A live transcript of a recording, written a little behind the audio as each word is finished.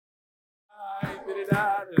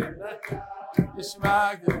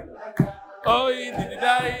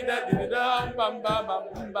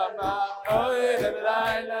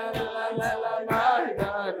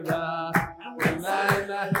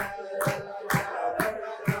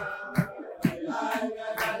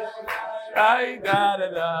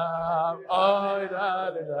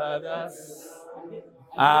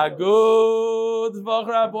Good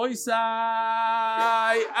Vachra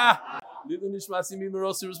Boisai.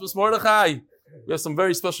 We have some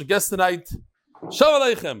very special guests tonight. Shalom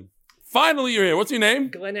Aleichem. Finally, you're here. What's your name?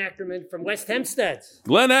 Glenn Ackerman from West Hempstead.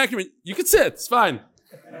 Glenn Ackerman. You can sit. It's fine.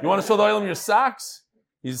 You want to show the oil in your socks?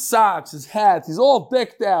 His socks, his hat. He's all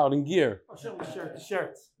decked out in gear. I'll show him the shirt. The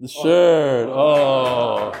shirt. The shirt.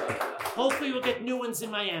 Oh. Hopefully we'll get new ones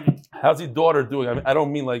in Miami. How's your daughter doing? I mean, I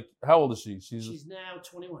don't mean like, how old is she? She's now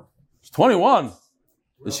 21. She's 21.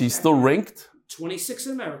 Is she still ranked? 26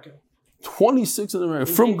 in America. 26 in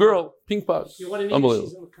America. From girl. Pink pop. You want to need Unbelievable.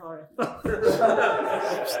 she's in the car.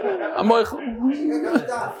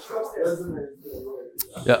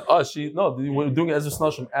 Yeah. Oh, we're doing Ezra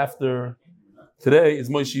Snashim after today. Is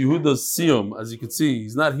Moshe Yehuda's Siyum. As you can see,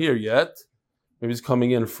 he's not here yet. Maybe he's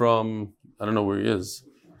coming in from, I don't know where he is.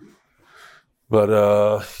 But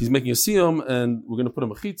he's making a siyum, and we're going to put a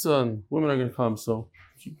mechitza, and women are going to come, so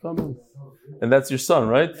keep coming. And that's your son,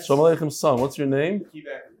 right? Shalom Aleichem son. What's your name?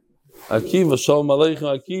 Akiva. Shalom Aleichem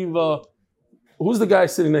Akiva. Who's the guy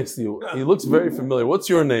sitting next to you? He looks very familiar. What's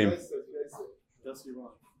your name?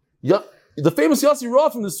 Yeah, the famous Yossi Ra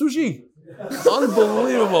from the sushi.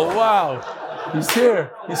 Unbelievable. Wow. He's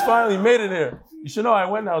here. He's finally made it here. You should know, I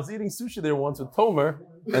was eating sushi there once with Tomer,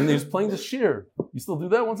 and he was playing the shir. You still do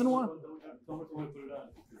that once in a while?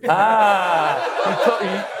 I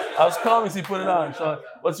was calling so he put it on. So,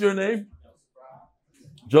 what's your name?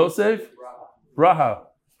 Joseph? Braha.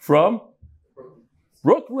 From?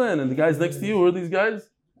 Brooklyn. And the guys next to you, who are these guys?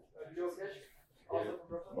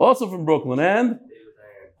 Also from Brooklyn. And?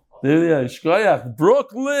 Shkoyach.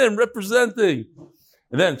 Brooklyn representing.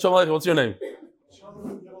 And then, Shalom Aleichem, what's your name?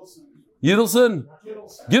 Yidelson?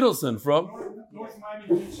 Gidelson. From? North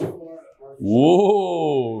Miami Beach, Florida.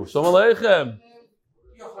 Whoa. Shalom Aleichem.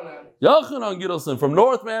 Yochanan Gidelson from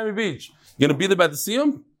North Miami Beach. You going to be there by the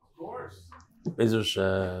Siyum? Of course.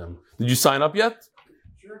 Did you sign up yet?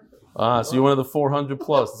 Sure. So you're one of the 400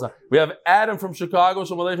 plus. We have Adam from Chicago.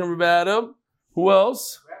 Shalom Aleichem, Rabbi Adam. Who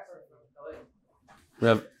else? We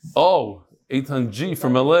have, Eitan G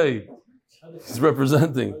from LA. He's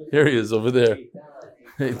representing. Here he is over there.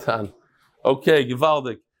 Eitan. Okay,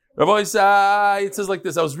 Givaldik. Rabbi Isai, it says like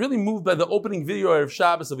this: I was really moved by the opening video of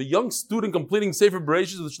Shabbos of a young student completing Sefer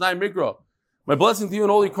Bereshis with Shnai Mikra. My blessing to you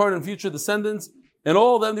and all your current and future descendants, and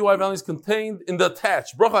all the MDY values contained in the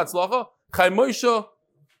attached. Bracha Atzlacha, Chai Moshe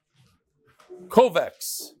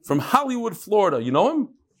Kovacs from Hollywood, Florida. You know him?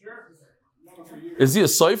 Sure. Is he a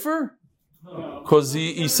cipher? Because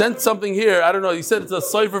he sent something here. I don't know. He said it's a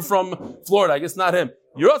cipher from Florida. I guess not him.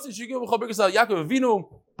 Yaakov Avinu.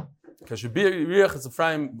 Kashabir it's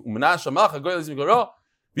Ephraim Umanasha Malcha Goyel Zim Goro.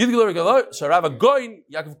 Vidgler Galo Sharav Goin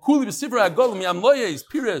Yaakov Kuli Besifra Agol Miam Loyes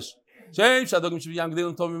Pirish. Shame Shadogim Shiv Yam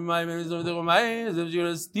Gdelim Tom Mai Mai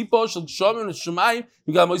Zevjiras Tipo Shel Shomer and Shemai.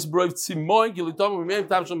 You got Mois Broiv Tzimoy Gilitom Mai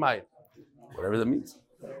Tam Shemai. Whatever that means.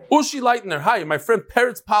 Ushi Leitner, hi, my friend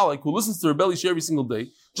Peretz Palak, who listens to Rebelli every single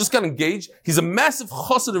day, just got engaged. He's a massive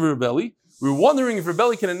chassid of Rebelli. We're wondering if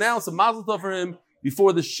Rebelli can announce a mazel tov for him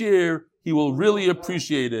before the shir. He will really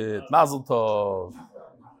appreciate it. Mazel tov.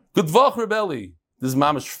 Good vach, Rebelli. This is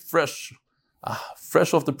mamish fresh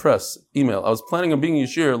off the press email. I was planning on being in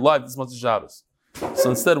shir live this month of Shabbos.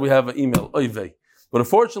 So instead we have an email. Oy. But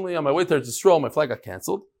unfortunately, on my way there to stroll, my flight got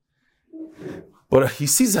canceled. But he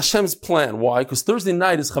sees Hashem's plan. Why? Because Thursday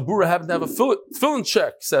night his Chabura happened to have a tefillin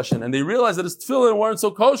check session, and they realized that his tefillin weren't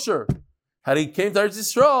so kosher. Had he came to Eretz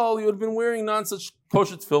Yisrael, he would have been wearing non-such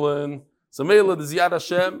kosher tefillin. So Meila, the Ziyad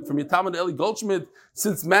Hashem, from Yitaman to Eli Goldschmidt,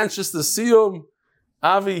 since Manchester Siyum.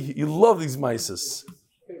 Avi, you love these mices.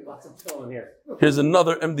 Lots of tefillin here. Here's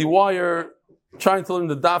another MDYer trying to learn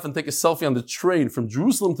the daf and take a selfie on the train from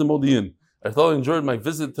Jerusalem to Modi'in. I thought I enjoyed my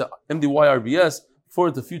visit to MDY RBS.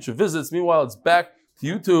 Forward to future visits. Meanwhile, it's back to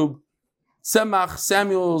YouTube. Semach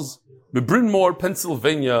Samuels, Bryn Mawr,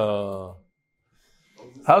 Pennsylvania.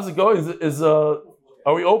 How's it going?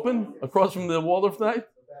 Are we open across from the Waldorf night?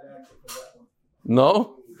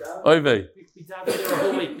 No? Oy vey. We davened there a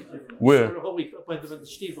whole week. Where? A whole week up by the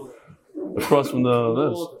Stiefel. Across from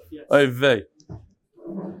this. Oy vey.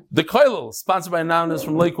 The Koilel, sponsored by Anonymous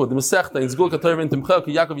from Lakewood. The Masechta in Zgul Katorv and Timchel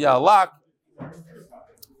Yaakov Ya'alak.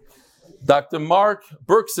 Dr. Mark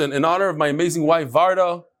Berkson, in honor of my amazing wife,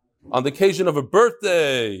 Varda, on the occasion of her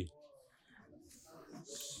birthday.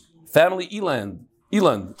 Family Eland.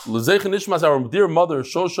 L'zeich nishmas, our dear mother,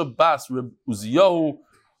 Shosha Bas, Reb Uziyahu,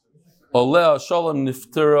 Oleh Shalom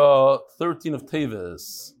Niftera, 13 of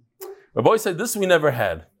Teves. Rabbi said, this we never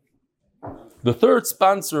had. The third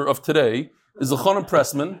sponsor of today is Elchanan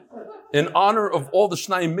Pressman, in honor of all the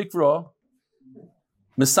Shnai Mikra,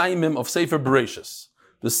 Messiahim of Sefer Bereshis.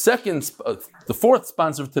 The fourth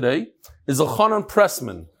sponsor of today is Elchanan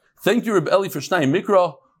Pressman. Thank you, Reb Eli, for Shnai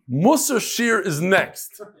Mikra. Musar Shir is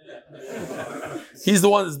next. He's the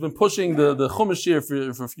one that's been pushing the Chumash Shir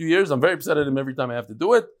for a few years. I'm very upset at him every time I have to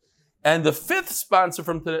do it. And the fifth sponsor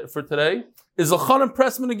for today is Elchanan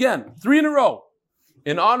Pressman again, 3 in a row,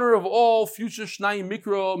 in honor of all future Shnai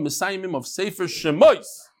Mikra Messiahim of Sefer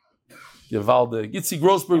Shemois. Yevalde Gitzi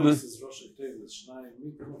Grossberg.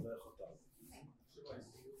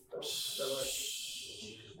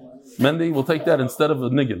 Mendy, we'll take that instead of a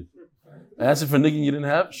niggin. I asked you for niggin you didn't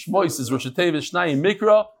have. Shmois is Rosh Tevis Shnai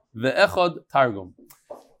Mikra ve'echad Targum.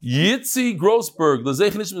 Yitzi Grossberg,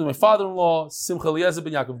 L'zeich nishmas, my father-in-law, Simcha Eliezer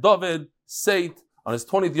ben Yaakov David, Seit, on his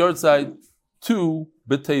 20th yard side, 2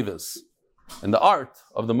 B'Tevis. And the art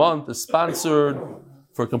of the month is sponsored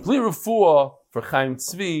for complete refuah for Chaim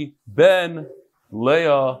Tzvi ben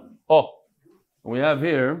Leah. Oh, and we have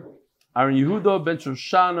here Aaron Yehuda ben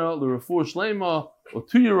Shoshana l'refuah shlema, a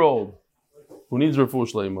 2-year-old who needs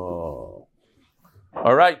refuah shlema.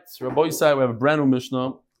 All right, Rabbi Yisai, we have a brand new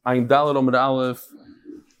Mishnah, Ayin Daled Omid Aleph,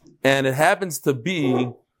 and it happens to be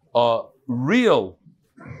a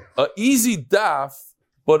easy daf,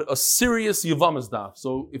 but a serious Yavamas daf.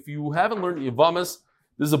 So if you haven't learned Yavamas,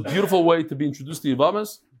 this is a beautiful way to be introduced to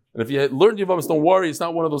Yavamas. And if you learned Yavamas, don't worry, it's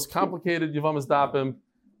not one of those complicated Yavamas dafim.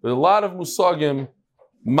 There's a lot of Musagim,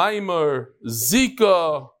 Maimer,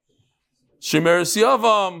 Zika, Shemeres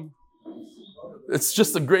Yavam. It's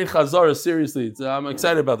just a great Chazara, seriously. I'm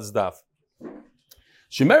excited about this daf.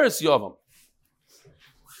 Shemeres Yavam.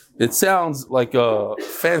 It sounds like a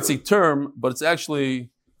fancy term, but it's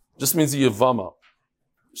actually just means Yavama.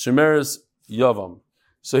 Shemeres Yavam.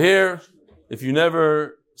 So here, if you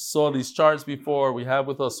never saw these charts before, we have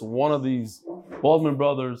with us one of these Baldwin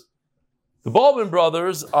brothers. The Baldwin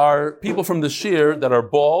brothers are people from the Shir that are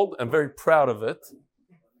bald and very proud of it.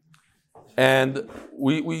 And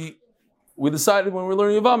we decided when we were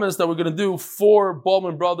learning Yavamas that we're going to do 4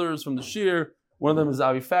 Baldwin brothers from the Shir. One of them is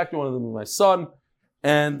Avi Factor, one of them is my son.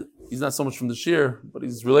 And he's not so much from the Shir, but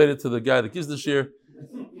he's related to the guy that gives the Shir.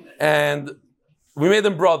 And we made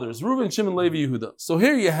them brothers, Reuven, Shimon, Levi, Yehuda. So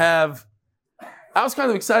here you have, I was kind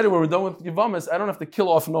of excited when we're done with Yavamas. I don't have to kill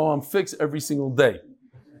off Noam Fix every single day.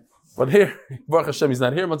 But here, Baruch Hashem, he's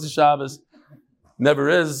not here, Matzah Shabbos, never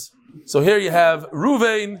is. So here you have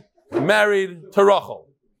Reuven married to Rachel.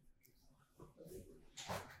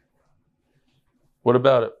 What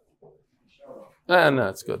about it? No,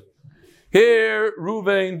 it's good. Here,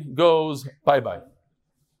 Reuven goes bye-bye.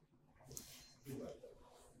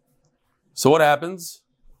 So what happens?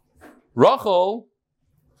 Rachel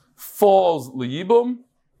falls liyibum,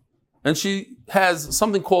 and she has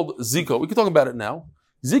something called zika. We can talk about it now.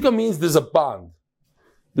 Zika means there's a bond.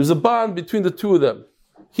 There's a bond between the two of them.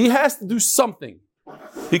 He has to do something.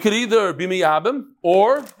 He could either be miyabim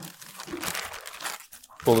or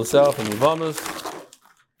pull this out from Yavamas.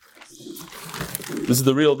 This is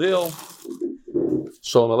the real deal.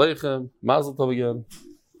 Shalom Aleichem, Mazel Tov again.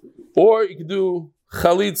 Or you could do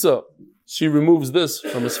chalitza. She removes this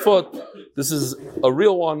from his foot. This is a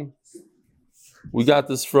real one. We got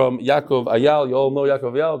this from Yaakov Ayal. You all know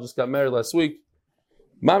Yaakov Ayal, just got married last week.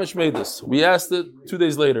 Mamish made this. We asked it, 2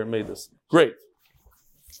 days later made this. Great.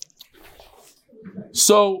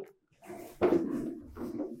 So,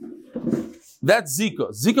 that's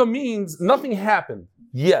Zika. Zika means nothing happened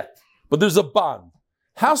yet, but there's a bond.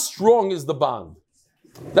 How strong is the bond?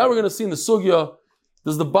 Now we're going to see in the Sugya,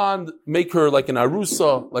 does the bond make her like an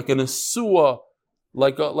Arusa, like an Asua,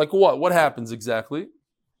 like what? What happens exactly?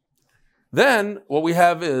 Then what we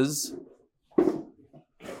have is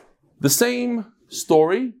the same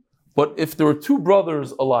story, but if there were 2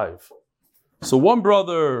 brothers alive. So one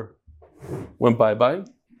brother went bye-bye,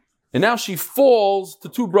 and now she falls to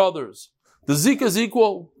 2 brothers. The Zika is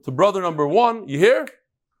equal to brother number 1. You hear?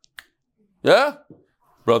 Yeah?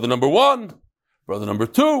 Brother number 1, brother number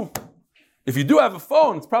 2. If you do have a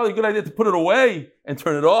phone, it's probably a good idea to put it away and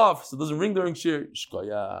turn it off so it doesn't ring during shir.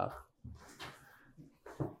 Shkoyach.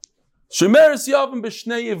 Shemeres Yavam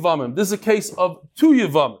b'shnei Yavamim. This is a case of 2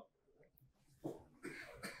 Yavamim.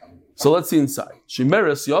 So let's see inside.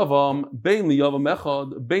 Shemeres Yavam bein li Yavam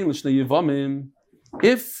echad bein l'shnei Yavamim.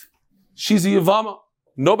 If she's a Yavama,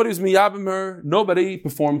 nobody's miyabim her, nobody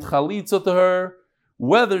performed chalitza to her.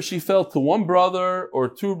 whether she fell to one brother or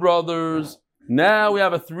two brothers. Now we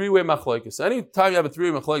have a three-way machlokes. Anytime you have a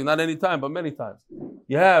three-way machlokes, not any time, but many times,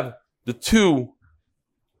 you have the two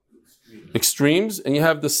extremes and you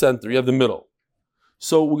have the center, you have the middle.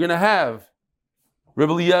 So we're going to have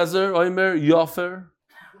Rebbe Eliezer, Omer, Yofer.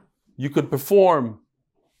 You could perform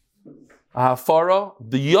a hafara.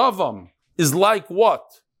 The Yavam is like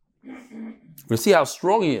what? We see how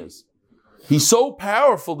strong he is. He's so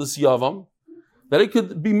powerful, this Yavam, that it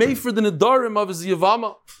could be made for the Nedarim of his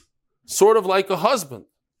Yavama, sort of like a husband.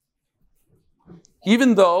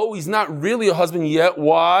 Even though he's not really a husband yet.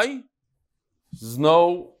 Why? There's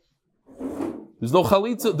no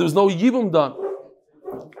chalitza, there's no yibum done.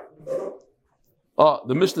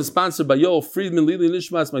 The Mishnah is sponsored by Yoel Friedman, Lili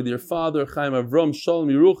Nishmas, my dear father, Chaim Avram, Shalom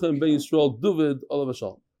Yeruchim, Ben Yisrael, David, Olav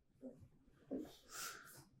Shalom.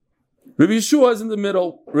 Rabbi Yeshua is in the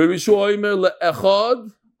middle. Rabbi Yeshua Omer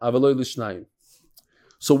le'echad, avaloi l'shnayim.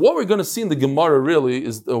 So what we're going to see in the Gemara really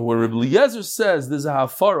is where Rabbi Eliezer says there's a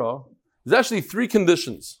hafara, there's actually three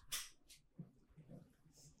conditions.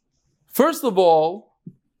 First of all,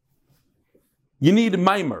 you need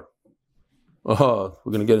maimer. We're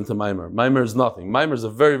going to get into maimer. Maimer is nothing. Maimer is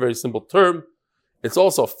a very, very simple term. It's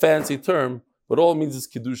also a fancy term, but all it means is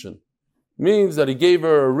kiddushin. It means that he gave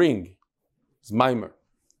her a ring. It's maimer.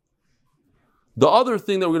 The other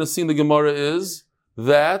thing that we're going to see in the Gemara is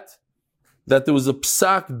that there was a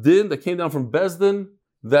psak din that came down from Bezdin,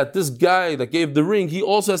 that this guy that gave the ring, he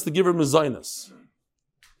also has to give her mezainis.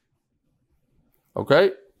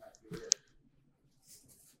 Okay?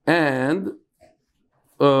 And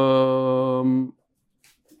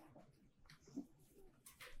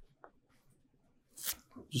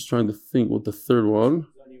just trying to think what the third one.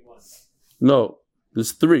 No,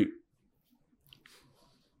 there's three.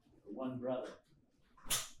 One brother.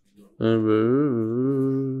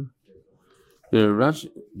 Yeah,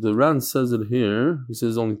 the Ran says it here. He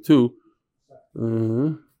says only two.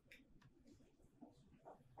 I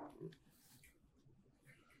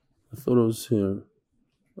thought it was here.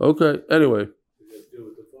 Okay, anyway.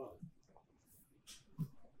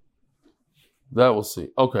 That we'll see.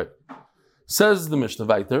 Okay. Says the Mishnah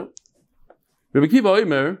weiter. Rabbi Kiva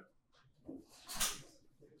Omer.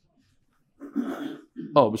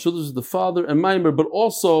 B'shul is the father and Maimer, but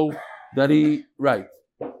also that he, right.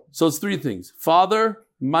 So it's three things. Father,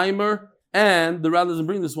 Maimer, and the Ran doesn't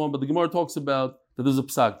bring this one, but the Gemara talks about that there's a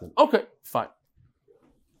psak. Okay, fine.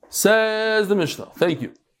 Says the Mishnah. Thank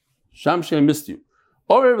you. Shamshi, I missed you.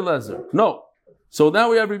 Or Rabbi Eliezer. No. So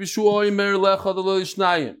now we have Rabbi Shua Omer lechad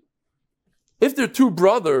shnayim. If they're two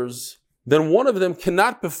brothers, then one of them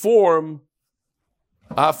cannot perform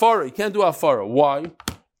a hafara. He can't do a hafara. Why?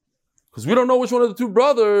 Because we don't know which one of the two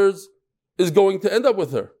brothers is going to end up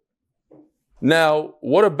with her. Now,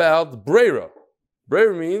 what about Breira?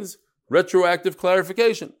 Breira means retroactive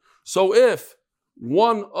clarification. So if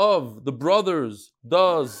one of the brothers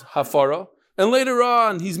does hafara, and later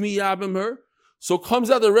on he's miyabim her, so it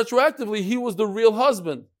comes out that retroactively he was the real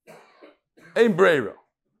husband. Ein Breira.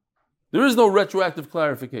 There is no retroactive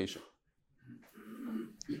clarification.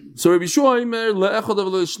 So Rabbi Shua Omer le'echad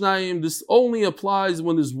avlo shnayim. This only applies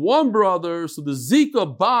when there's one brother, so the Zika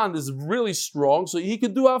bond is really strong, so he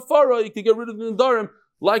could do hafara, he could get rid of the nedarim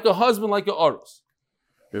like a husband, like a aros.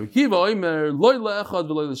 Rabbi Kiva Omer loy le'echad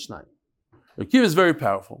v'loy l'shnayim. Rabbi Kiva is very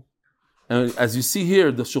powerful, and as you see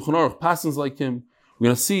here, the Shulchan Aruch passes like him. We're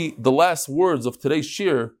going to see the last words of today's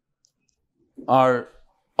shir are,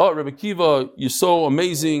 Rabbi Kiva, you're so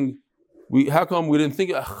amazing. How come we didn't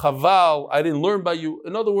think, Chaval, I didn't learn by you?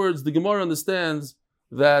 In other words, the Gemara understands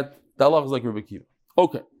that the Allah is like Rabbi Kiva.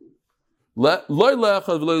 Okay. A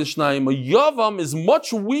Yavam is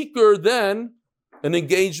much weaker than an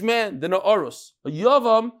engaged man, than an Aros. A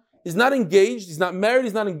Yavam is not engaged, he's not married,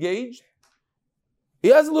 he's not engaged. He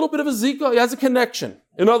has a little bit of a Zika, he has a connection.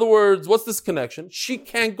 In other words, what's this connection? She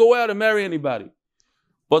can't go out and marry anybody.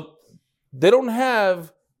 But they don't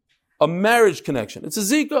have a marriage connection. It's a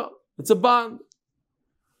Zika. It's a bond.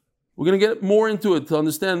 We're going to get more into it to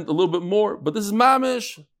understand a little bit more. But this is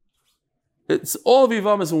mamish. It's all of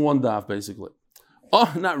Yivam is in one daf, basically.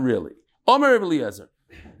 Oh, not really. Omer Rebbe Eliezer.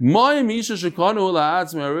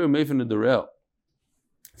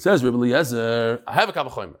 Says Rebbe Eliezer, I have a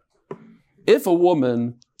kavachomer. If a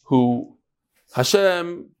woman who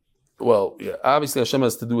Hashem, well, yeah, obviously Hashem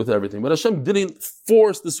has to do with everything, but Hashem didn't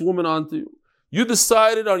force this woman onto you. You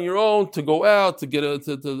decided on your own to go out, to get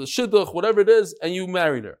to the shidduch, whatever it is, and you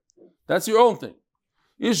married her. That's your own thing.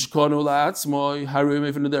 Yet,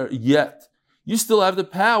 you still have the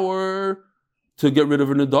power to get rid of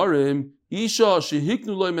her nedarim. And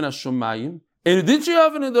did she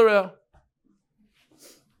have a nedarah?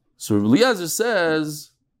 So Rabbi Eliezer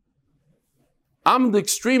says, I'm the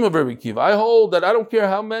extreme of Rabbi Akiva. I hold that I don't care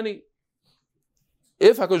how many.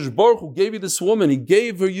 If HaKadosh Baruch Hu gave you this woman, He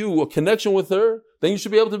gave you a connection with her, then you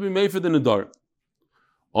should be able to be made for the Nadar.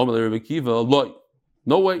 Omer Rabbi Akiva, loy.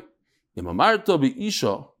 No way.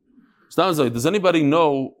 Sounds like, does anybody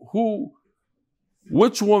know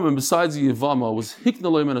which woman besides the Yevama was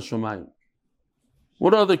Hiknaloi Min HaShamayim?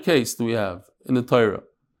 What other case do we have in the Torah?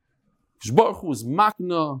 HaKadosh Baruch Hu was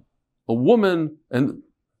Makna, a woman, and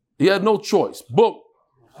he had no choice. Boom.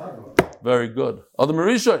 Very good. Adam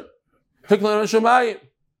Marisha, Hiknaloi Min HaShamayim.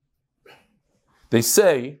 They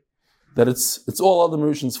say that it's all Adam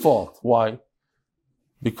Marisha's fault. Why?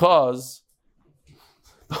 Because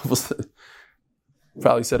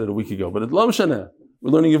probably said it a week ago, but we're learning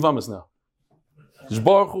Yevamis now.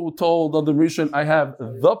 Baruch Hu told Adam Rishon, I have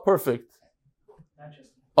the perfect.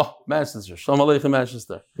 Manchester. Shalom Aleichem,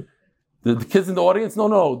 Manchester. The kids in the audience?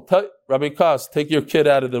 No. Rabbi Kass, take your kid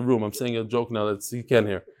out of the room. I'm saying a joke now that he can't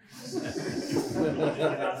hear.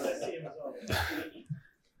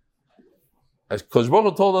 As Kosh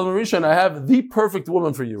Baruch Hu told Adam Rishon, I have the perfect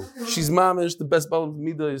woman for you. She's mamish, the best Baal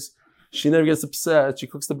Midas. She never gets upset. She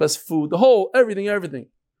cooks the best food. Everything.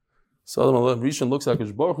 So Adam Rishon looks at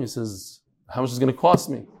Kosh Baruch Hu and he says, how much is it going to cost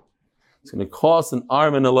me? It's going to cost an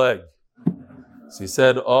arm and a leg. So he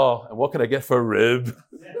said, and what can I get for a rib?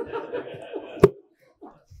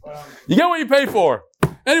 You get what you pay for.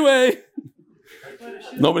 Anyway,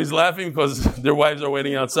 nobody's laughing because their wives are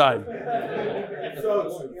waiting outside.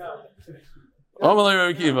 Amalei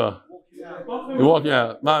Rabbi Akiva. You're walking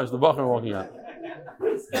out. Mamish, the Bachar walking out.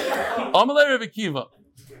 Amalei Rabbi Akiva.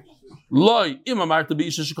 Loi, ima marta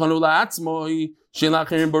b'isha shekanu la'atzmoi, she'en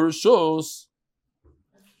la'acherim barushos.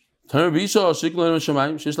 Ter b'isha shekanu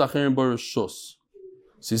l'shamayim, she'esh la'acherim barushos.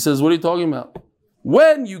 So he says, what are you talking about?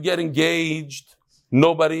 When you get engaged,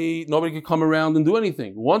 nobody can come around and do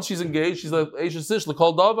anything. Once she's engaged, she's like Eishes Ish,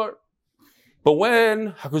 l'kol davar. But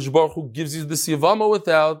when HaKadosh Baruch Hu gives you this Yavama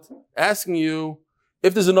without asking you,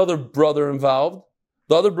 if there's another brother involved,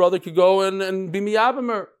 the other brother could go and be miyabim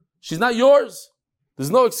her. She's not yours.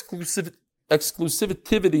 There's no exclusivity,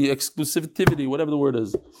 whatever the word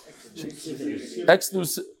is.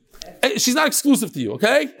 She's not exclusive to you,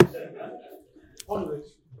 okay?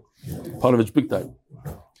 Panovich, big time.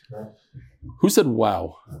 Who said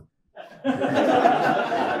wow?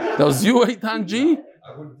 That was you, Eitan G?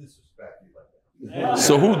 I wouldn't disrespect you like that.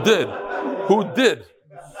 So who did?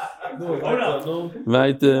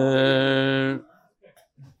 Weiter.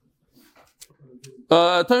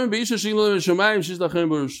 Time Beisha Shilo Shemayim, she's Lachem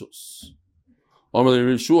Barushos. Omer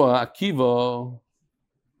Yeshua Akiva.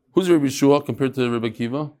 Who's Rabbi Yeshua compared to Rabbi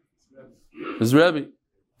Akiva? His Rabbi.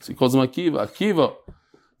 So he calls him Akiva. Akiva.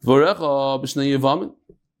 Vorecha b'shnei Yevamin.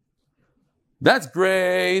 That's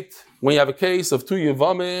great when you have a case of two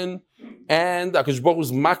Yevamin and HaKadosh Baruch Hu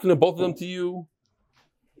is makna both of them to you.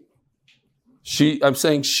 I'm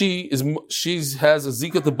saying she has a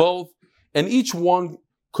zika to both, and each one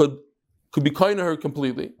could be kind to her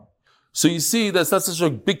completely. So you see, that's not such a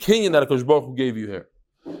big kinyan that HaKadosh Baruch Hu gave you here.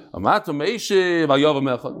 But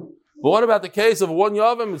what about the case of one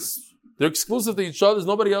Yavam? They're exclusive to each other. There's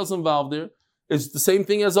nobody else involved there. It's the same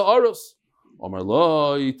thing as a Aros. Omar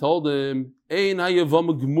Lo, he told him, Ein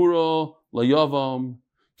hayavam gemura layavam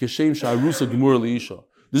keshem sha'arusa gemura liisha.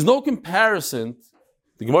 There's no comparison.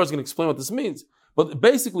 The Gemara is going to explain what this means. But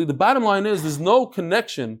basically, the bottom line is there's no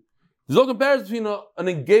connection. There's no comparison between an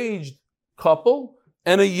engaged couple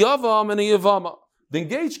and a yavam and a yavama. The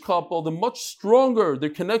engaged couple, they're much stronger.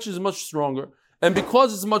 Their connection is much stronger. And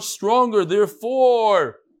because it's much stronger,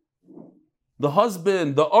 therefore, the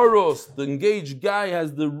husband, the aros, the engaged guy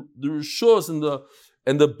has the rishus and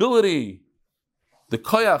the ability, the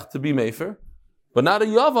koyach to be mefer, but not a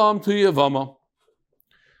yavam to yavama.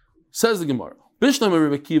 Says the Gemara. Bishlam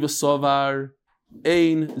Rabbi Akiva Savar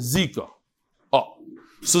Ein Zika.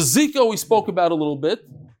 So Zika we spoke about a little bit.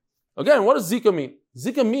 Again, what does Zika mean?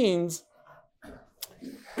 Zika means,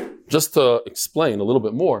 just to explain a little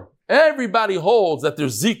bit more, everybody holds that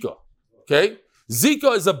there's Zika. Okay?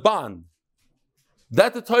 Zika is a bond.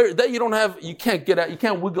 That the Torah, that you can't get out, you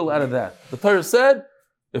can't wiggle out of that. The Torah said,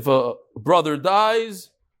 if a brother dies,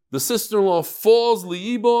 the sister-in-law falls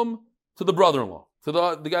liibum to the brother-in-law, to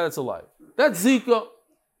the guy that's alive. That's Zika.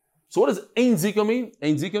 So what does Ein Zika mean?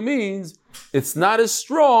 Ein Zika means it's not as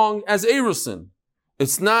strong as Erusin.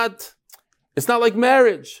 It's not like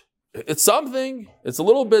marriage. It's something. It's a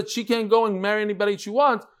little bit. She can't go and marry anybody she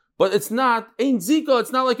wants, but it's not Ein Zika.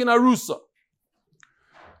 It's not like an Arusa.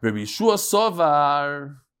 Rabbi Yeshua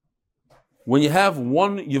Savar. When you have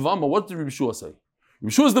one Yavama, what did Rabbi Yeshua say?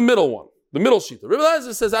 Rabbi Yeshua is the middle one. The middle shita. Rebbe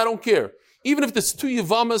Eliezer says, I don't care. Even if there's two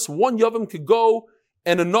Yavamas, one Yavam could go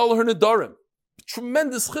and annul her Nedarim.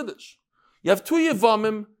 Tremendous chiddush. You have two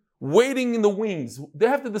Yavamim waiting in the wings. They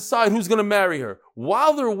have to decide who's going to marry her.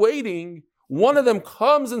 While they're waiting, one of them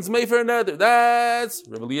comes and's made for another. That's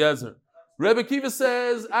Rebbe Eliezer. Rebbe Kiva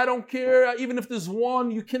says, I don't care. Even if there's one,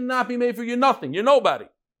 you cannot be made for. You're nothing. You're nobody.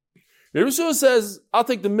 Rebbe Shua says, I'll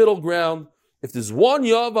take the middle ground. If there's one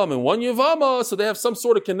Yavam and one Yavama, so they have some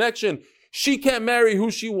sort of connection, she can't marry who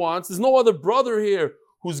she wants. There's no other brother here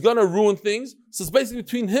who's going to ruin things. So it's basically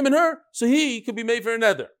between him and her, so he could be made for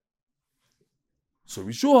another. So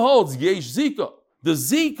Rishua holds Yesh Zika. The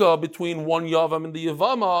Zika between one Yavam and the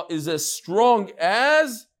Yavama is as strong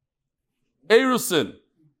as Erusin.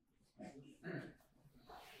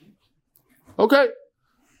 Okay.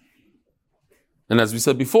 And as we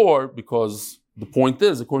said before, because the point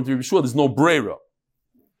is, according to Rishua, there's no Breira.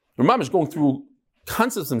 The Rambam is going through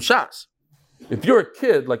concepts and shas. If you're a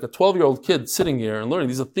kid, like a 12-year-old kid sitting here and learning,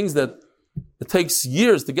 these are things that it takes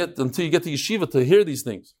years to get until you get to yeshiva to hear these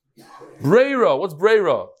things. Breira, what's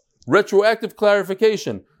Breira? Retroactive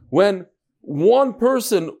clarification. When one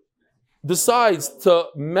person decides to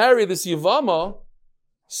marry this Yavama,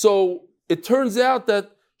 so it turns out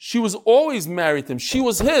that she was always married to him. She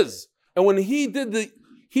was his. And when he did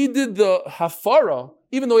the hafara,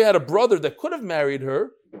 even though he had a brother that could have married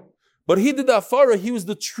her, but he did the hafara, he was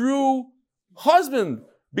the true husband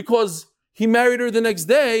because he married her the next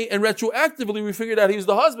day and retroactively we figured out he was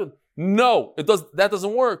the husband. No, that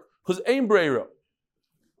doesn't work because ain breira.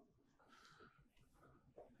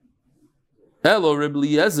 Hello, Rebbe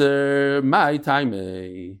Eliezer, my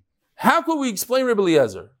time. How could we explain Rebbe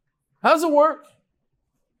Eliezer? How does it work?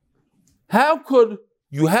 How could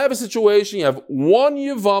you have a situation, you have one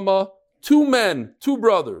Yavama, two men, two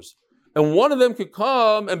brothers, and one of them could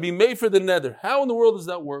come and be made for the nether? How in the world does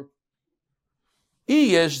that work?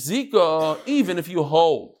 Iyesh Zika, even if you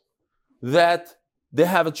hold that they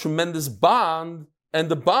have a tremendous bond, and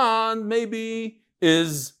the bond maybe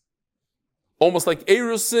is almost like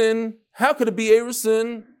Erusin. How could it be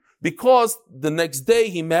Erusin? Because the next day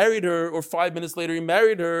he married her, or 5 minutes later he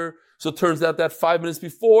married her. So it turns out that 5 minutes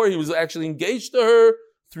before he was actually engaged to her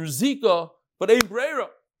through Zika, but Ein Breira.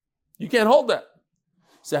 You can't hold that.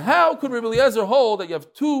 So how could Rebbe Eliezer hold that you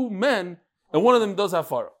have two men and one of them does have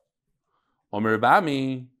Farah? Omer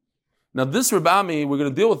Rebami. Now this Rebami, we're going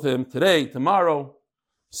to deal with him today, tomorrow.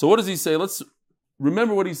 So what does he say? Let's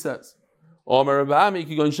remember what he says. Omer Rebami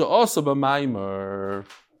ki goin she'osa b'maimer.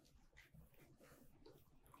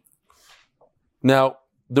 Now,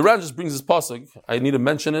 the Ran just brings this pasuk. I need to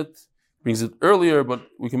mention it. Brings it earlier, but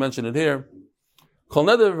we can mention it here. In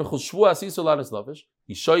other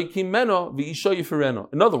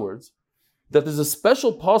words, that there's a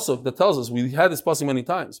special pasuk that tells us, we had this pasuk many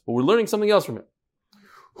times, but we're learning something else from it.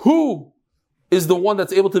 Who is the one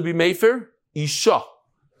that's able to be mefer? Isha.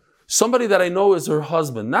 Somebody that I know is her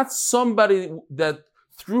husband, not somebody that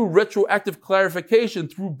through retroactive clarification,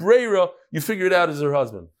 through breira, you figure it out as her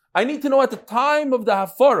husband. I need to know at the time of the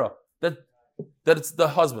hafara that it's the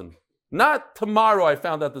husband. Not tomorrow I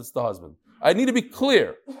found out that it's the husband. I need to be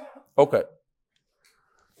clear. Okay.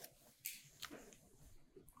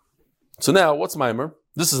 So now, what's Maimer?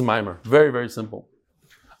 This is Maimer. Very, very simple.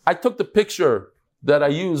 I took the picture that I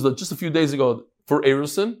used just a few days ago for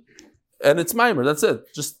Erusin, and it's Maimer. That's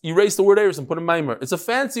it. Just erase the word Erusin, put in Maimer. It's a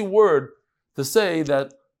fancy word to say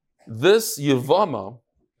that this Yavama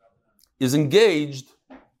is engaged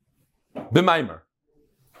b'Maimer,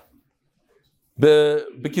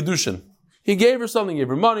 b'Kiddushin. He gave her something, he gave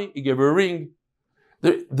her money, he gave her a ring.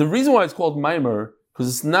 The reason why it's called Maimer, because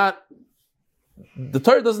it's not, the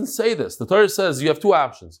Torah doesn't say this. The Torah says you have two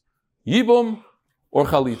options, Yibum or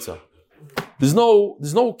Chalitza. There's no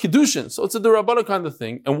Kiddushin, so it's a D'Rabbanan kind of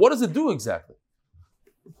thing. And what does it do exactly?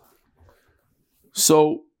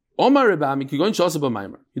 So, Omar Rebami, Kigoin Shasa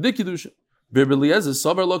b'Maimer. He did Kiddushin. Rebbe Eliezer,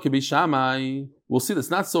 Savar lo kebi Shammai. We'll see that's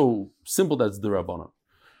not so simple that's D'Rabbanan.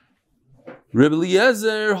 Rebbe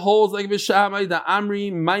Eliezer holds like Bishamai the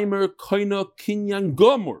Amri Maimer Koina Kinyan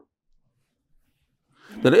Gomur.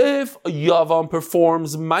 That if a Yavam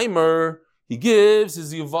performs Maimer, he gives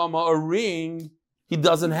his Yavama a ring, he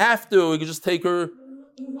doesn't have to. He can just take her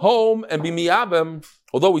home and be Miyabem.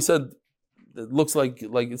 Although we said it looks like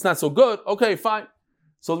it's not so good. Okay, fine.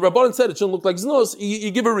 So the Rabbanan said it shouldn't look like Znus,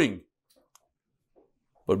 you give a ring.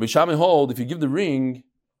 But Bishamai hold, if you give the ring,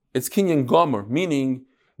 it's Kinyan Gomer, meaning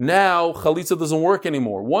now Chalitza doesn't work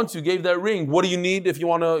anymore. Once you gave that ring, what do you need if you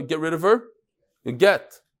want to get rid of her? You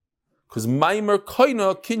get. Because Maimer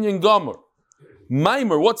Koina Kinyan Gomer.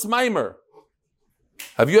 Maimer, what's Maimer?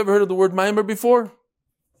 Have you ever heard of the word Maimer before?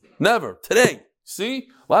 Never. Today. See?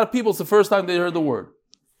 A lot of people, it's the first time they heard the word.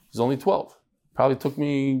 He's only 12. Probably took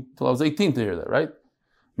me till I was 18 to hear that, right?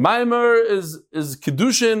 Maimer is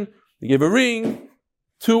Kedushin. They gave a ring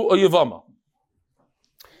to a Yavama.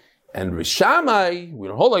 And Rishamai, we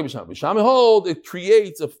don't hold like Rishamai. Rishamai hold, it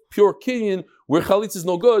creates a pure kinyan where Chalitz is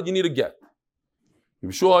no good, you need a get. So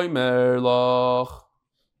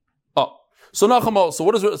Nachamo,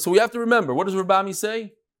 so we have to remember, what does Rabami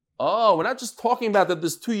say? Oh, we're not just talking about that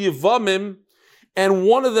there's two Yevamim and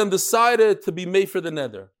one of them decided to be made for the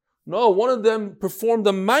neder. No, one of them performed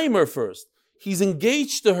a maimer first. He's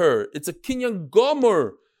engaged to her. It's a kinyan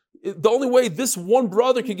gomer. The only way this one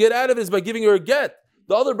brother can get out of it is by giving her a get.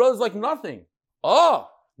 The other brother's like nothing. Oh,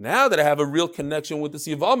 now that I have a real connection with this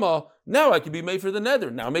Yevama, now I can be made for the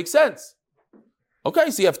neder. Now it makes sense.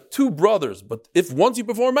 Okay, so you have two brothers, but if once you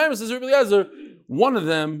perform maimer, says Rabbi Eliezer, one of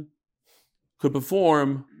them could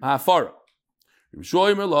perform hafara.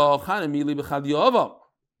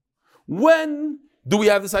 When do we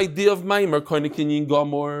have this idea of maimer koine kinyan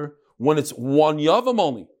gomer? When it's one yavam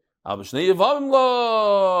only.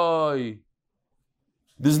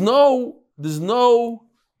 There's no.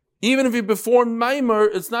 Even if you perform maimer,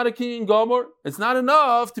 it's not a kinyan gomer. It's not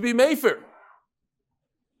enough to be mefer.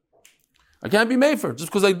 I can't be mefer just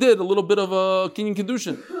because I did a little bit of a kinyan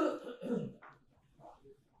kedushin.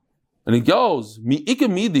 And he goes, mi'ika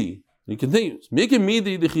midi. He continues, mi'ika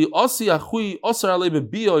midi dichi osi achui osar alei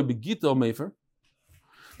bebioi begito mefer.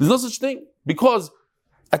 There's no such thing because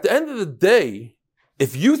at the end of the day,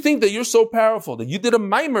 if you think that you're so powerful that you did a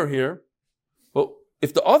maimer here, well,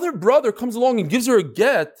 if the other brother comes along and gives her a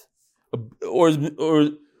get, or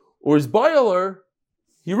his boiler,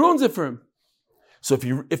 he ruins it for him. So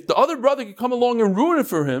if the other brother can come along and ruin it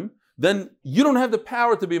for him, then you don't have the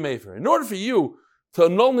power to be mefer. In order for you to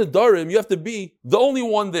annul nedarim, you have to be the only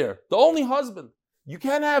one there, the only husband. You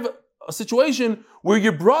can't have a situation where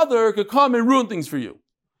your brother could come and ruin things for you.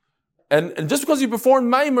 And just because you perform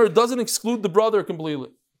maimer doesn't exclude the brother completely.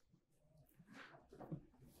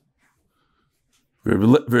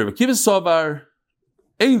 Rabbi Akiva Sovar,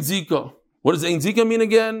 Ein Zika. What does Ein Zika mean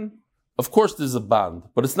again? Of course there's a bond,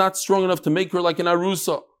 but it's not strong enough to make her like an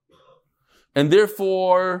arusa. And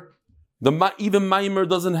therefore, even maimer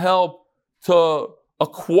doesn't help to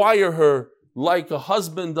acquire her like a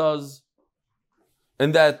husband does.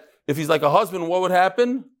 And that if he's like a husband, what would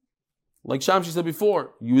happen? Like Shamshi said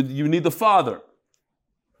before, you need the father.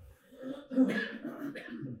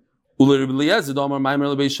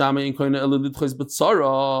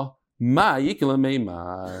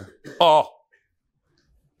 Oh,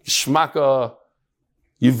 Shmaka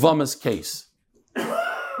Yevama's case.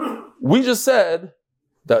 We just said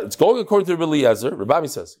that it's going according to Rabbi Eliezer. Rabbi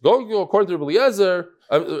says, going according to Rabbi Eliezer,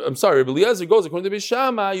 Rabbi Eliezer goes according to Rabbi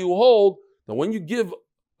Shammai, you hold that when you give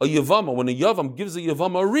a Yevama, when a Yavam gives a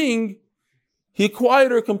Yevama a ring, he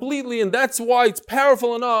acquired her completely, and that's why it's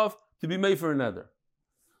powerful enough to be made for another.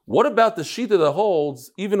 What about the Shita that holds,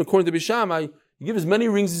 even according to Rabbi Shammai, you give as many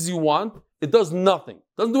rings as you want, it does nothing,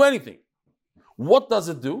 doesn't do anything. What does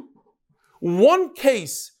it do? One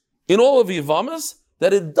case in all of Yevamas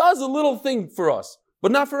that it does a little thing for us,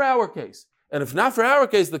 but not for our case. And if not for our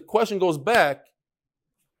case, the question goes back,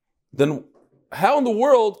 then how in the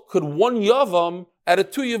world could one Yavam out of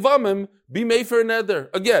two Yevamim be made for a neder?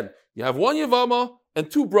 Again, you have one Yevama and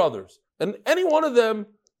two brothers, and any one of them,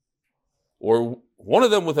 or one of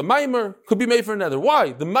them with a maimer, could be made for a neder.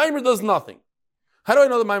 Why? The maimer does nothing. How do I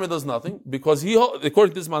know the maimer does nothing? Because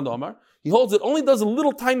according to this man Omar, he holds it only does a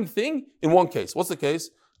little tiny thing in one case. What's the case?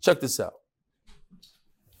 Check this out.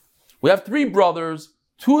 We have three brothers.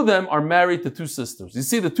 Two of them are married to two sisters. You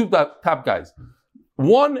see the two top guys.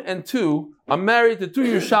 1 and 2 are married to two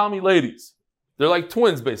Yerushalmi ladies. They're like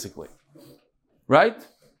twins, basically. Right?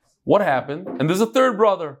 What happened? And there's a third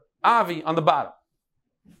brother, Avi, on the bottom.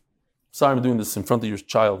 Sorry, I'm doing this in front of your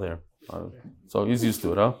child here. So he's used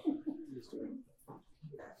to it, huh?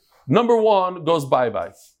 Number 1 goes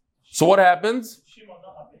bye-bye. So what happens?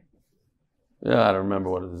 Yeah, I don't remember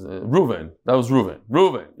what it is. Reuven. That was Reuven.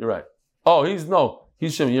 Reuven, you're right. Oh, he's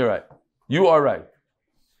Shimon, you're right. You are right.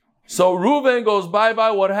 So Reuven goes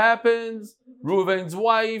bye-bye. What happens? Reuven's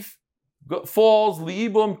wife falls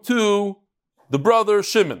liibum to the brother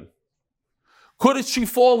Shimon. Could she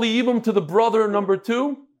fall liibum to the brother number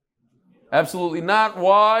 2? Absolutely not.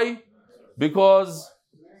 Why? Because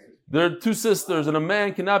there are two sisters, and a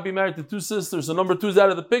man cannot be married to two sisters. So number 2 is out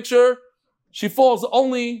of the picture. She falls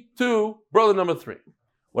only to brother number 3.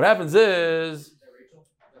 What happens is,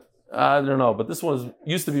 I don't know, but this one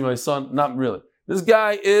used to be my son. Not really. This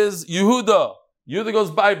guy is Yehuda. Yehuda goes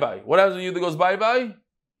bye-bye. What happens when Yehuda goes bye-bye?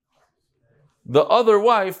 the other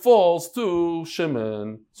wife falls to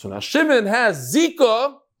Shimon. So now Shimon has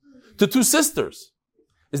Zika to two sisters.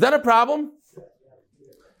 Is that a problem?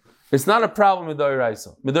 It's not a problem with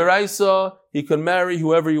Midaraisa. Midaraisa, he can marry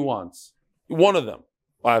whoever he wants. One of them,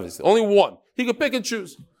 obviously. Only one. He can pick and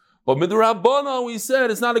choose. But Midrabbana, we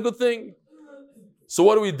said, it's not a good thing. So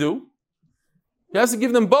what do? He has to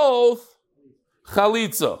give them both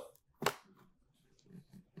Chalitza.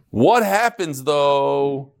 What happens,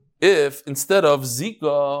 though, if instead of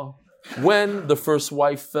Zika, when the first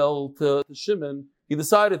wife fell to Shimon, he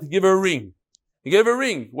decided to give her a ring? He gave her a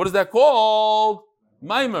ring. What is that called?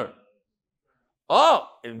 Maimer. Oh,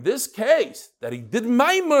 in this case, that he did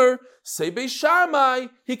Maimer, say Beis Shammai,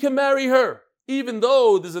 he can marry her. Even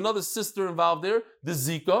though there's another sister involved there, the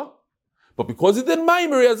Zika. But because he did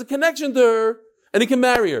Maimer, he has a connection to her, and he can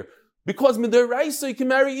marry her. Because Midaraisa, he can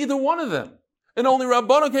marry either one of them. And only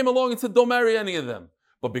Rabbana came along and said, don't marry any of them.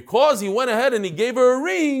 But because he went ahead and he gave her a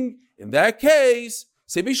ring, in that case,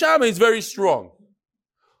 say Beis Shammai is very strong.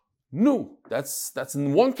 No, that's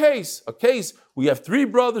in one case. A case, we have three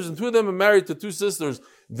brothers and two of them are married to two sisters.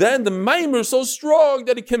 Then the Maimer is so strong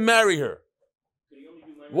that he can marry her.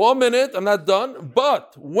 1 minute, I'm not done.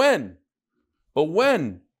 But when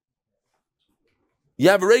you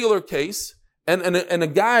have a regular case and a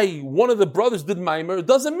guy, one of the brothers did Maimer, it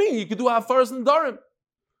doesn't mean you could do Hafaras and Darim.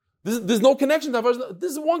 There's no connection to Hafaras.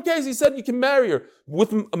 This is one case, he said you can marry her.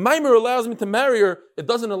 With Maimer allows me to marry her, it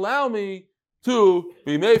doesn't allow me to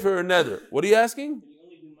be made for a nether. What are you asking? Can you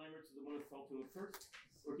only do Maimer to the one who fell to it first?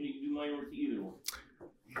 Or can you do Maimer to either one?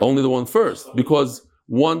 Only the one first, because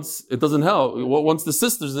once it doesn't help. Once the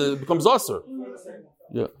sisters, it becomes usher.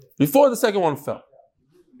 Yeah, before the second one fell.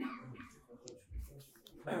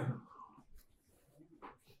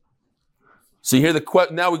 So you hear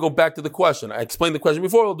now we go back to the question. I explained the question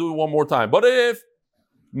before, I'll do it one more time. But if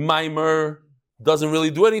Maimer doesn't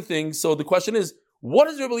really do anything, so the question is, what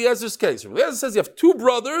is Rebbe Eliezer's case? Rebbe Eliezer says you have two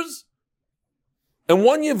brothers and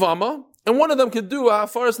one Yevama, and one of them could do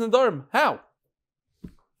Hafaras Nedarim. How?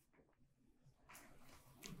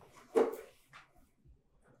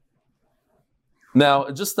 Now,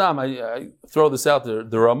 just I throw this out there.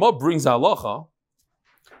 The Ramah brings halacha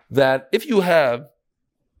that if you have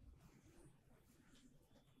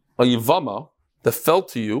a Yevama that fell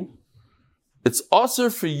to you, it's also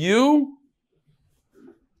for you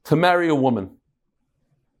to marry a woman.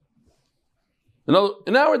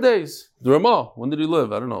 In our days, the Ramah, when did he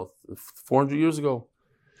live? I don't know, 400 years ago.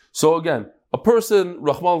 So again, a person,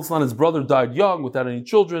 Rahman al-Islam, his brother died young without any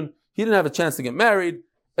children. He didn't have a chance to get married.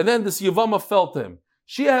 And then this Yevama fell to him.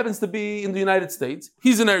 She happens to be in the United States.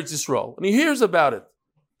 He's in Eretz Yisrael. And he hears about it.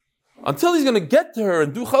 Until he's going to get to her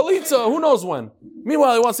and do Chalitza, who knows when.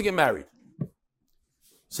 Meanwhile, he wants to get married.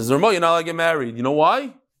 Says Ramah, you're not allowed to get married. You know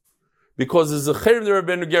why? Because there's a Cherem de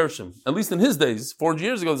Rabbeinu Gershom. At least in his days, 400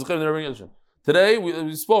 years ago, there's a Cherem de Rabbeinu Gershom. Today,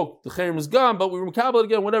 we spoke, the Cherem is gone, but we were Makabel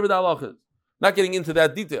again, whatever the halach is. Not getting into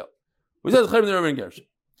that detail. We said the Cherem de Rabbeinu Gershom.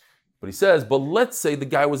 But he says, but let's say the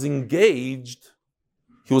guy was engaged.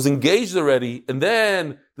 He was engaged already, and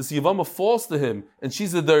then this Yevama falls to him, and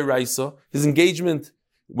she's the Deraisa. His engagement,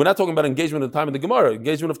 we're not talking about engagement at the time of the Gemara,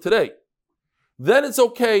 engagement of today. Then it's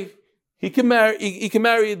okay. He can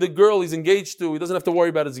marry the girl he's engaged to. He doesn't have to worry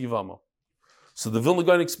about his Yevama. So the Vilna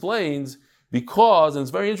Gaon explains, because, and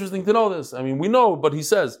it's very interesting to know this, I mean, we know, but he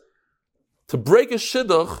says, to break a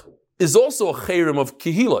shidduch is also a cherem of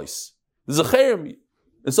kihilos. There's a cherem.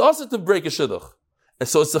 It's also to break a shidduch. And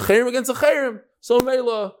so it's a cherem against a cherem. So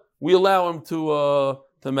Mela, we allow him to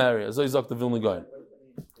marry. As I the Vilna Gaon.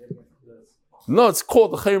 No, it's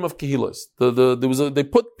called the cherem of kihilos. They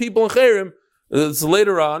put people in cherem. It's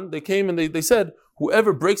later on, they came and they said,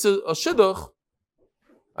 whoever breaks a shidduch,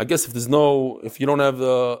 I guess if you don't have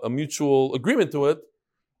a mutual agreement to it,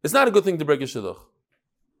 it's not a good thing to break a shidduch.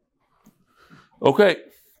 Okay.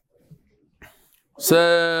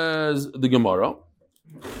 Says the Gemara.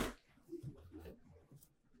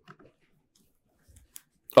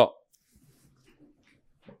 Oh.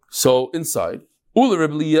 So inside, Ula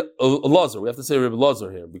Rebbe Elazar, we have to say Rebbe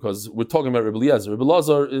Elazar here, because we're talking about Rebbe Eliezer. Rebbe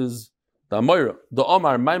Elazar is the Amayra. The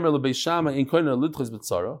Amar, Maimer leBeis Shammai in koine lidchos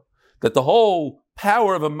b'tzara, that the whole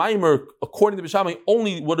power of a Maimer, according to Beis Shammai,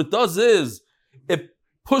 only what it does is it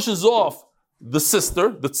pushes off the sister,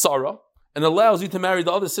 the tzara, and allows you to marry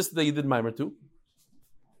the other sister that you did Maimer to.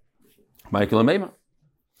 Michael Ameima.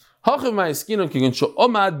 Hachiv ma'askinon kigun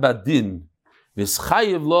she'omad badin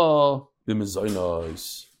v'schayev la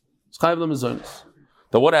b'mezonos. Schayev la b'mezonos.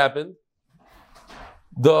 Then what happened?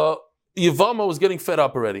 The Yevama was getting fed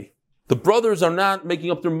up already. The brothers are not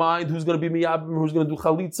making up their mind who's going to be miyabim, who's going to do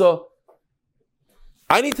chalitza.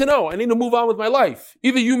 I need to know. I need to move on with my life.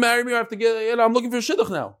 Either you marry me or I have to get, I'm looking for a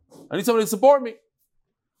shidduch now. I need somebody to support me.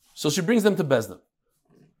 So she brings them to Bezdin.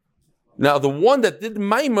 Now, the one that did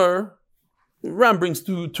Maimer, Ram brings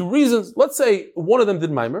two reasons. Let's say one of them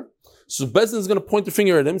did Maimer. So Bezdin is going to point the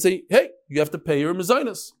finger at him and say, hey, you have to pay your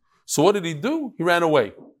mezainis. So what did he do? He ran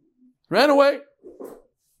away. The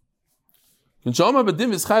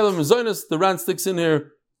Ran sticks in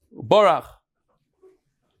here, Barach.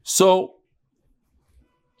 So,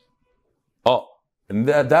 and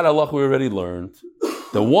that halach we already learned,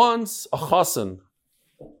 that once a chassan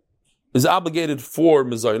is obligated for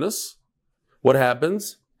mezainis, what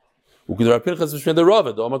happens? That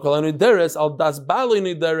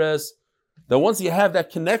once you have that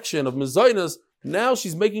connection of mezainis, now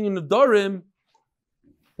she's making an nedarim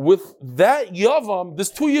with that yavam. There's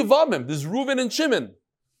two yavamim. There's Reuven and Shimon.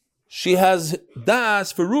 She has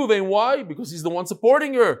das for Reuven. Why? Because he's the one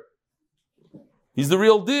supporting her. He's the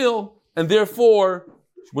real deal. And therefore,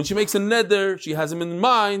 when she makes a neder, she has him in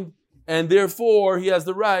mind. And therefore, he has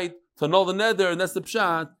the right to annul the neder. And that's the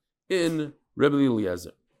pshat in Rebbe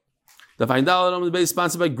Eliezer. The Feindalet on the base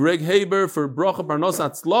sponsored by Greg Haber for Bracha Parnos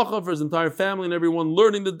Atzlacha for his entire family and everyone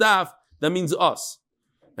learning the daf. That means us.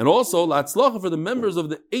 And also, Latzlacha for the members of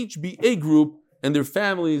the HBA group and their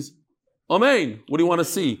families. Amen. What do you want to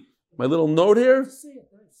see? My little note here?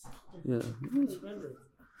 Yeah.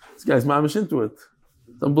 This guy's mamish into it.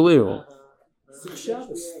 It's unbelievable. 6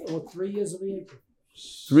 Shabbos, or 3 years of the April.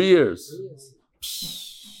 3 years.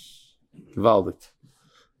 Gewaldig.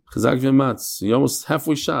 Chazak v'matz. You almost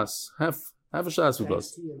halfway shas. Half a shas with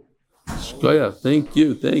us. Shkoya. Thank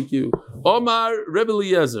you. Omar Rebbe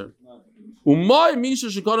Eliezer. This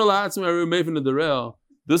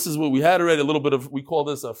is what we had already, a little bit of, we call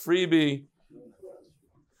this a freebie.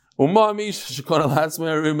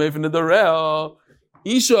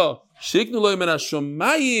 Isha,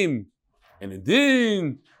 and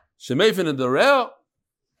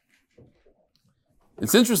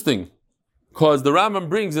it's interesting, because the Rambam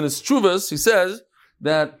brings in his Chuvas, he says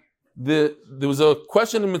that there was a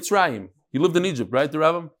question in Mitzrayim. He lived in Egypt, right, the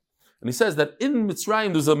Rambam? And he says that in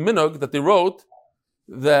Mitzrayim there's a minhag that they wrote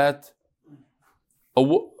that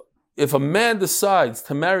if a man decides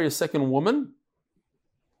to marry a second woman,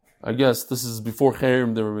 I guess this is before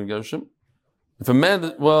Chayrim they were in Gershom. If a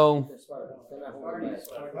man,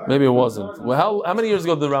 maybe it wasn't. Well, how many years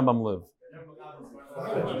ago did Rambam live?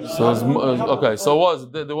 So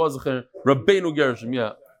there was a Chayrim. Rabbeinu Gershom,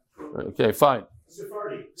 yeah. Okay, fine.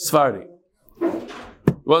 Sephardi.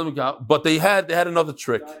 But they had another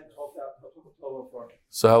trick.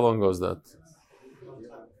 So how long ago is that?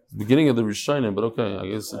 Beginning of the Rishonim, but okay, I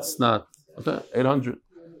guess it's not. Okay, 800.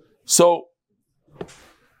 So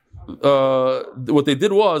what they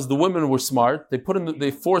did was the women were smart.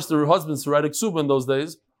 They forced their husbands to write a ksuba in those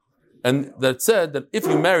days, and that said that if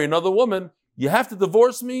you marry another woman, you have to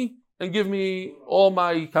divorce me and give me all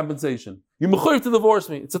my compensation. You're mechuyev to divorce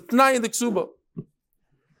me. It's a t'nai in the ksuba.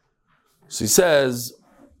 So he says,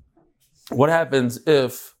 what happens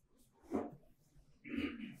if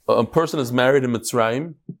a person is married in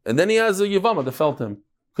Mitzrayim, and then he has a Yavama that felt him?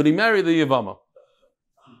 Could he marry the Yavama?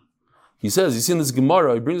 He says, you see in this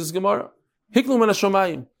Gemara, he brings this Gemara, Hiklu min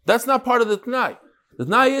hashomayim. That's not part of the T'nai. The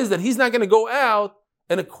T'nai is that he's not going to go out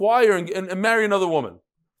and acquire and marry another woman.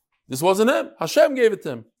 This wasn't him. Hashem gave it to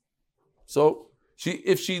him. So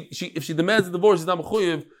if she demands a divorce, he's not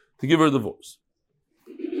mechuyev to give her a divorce.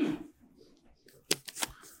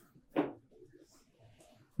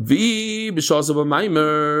 So the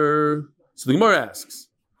Gemara asks,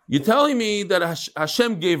 you're telling me that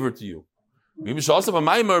Hashem gave her to you.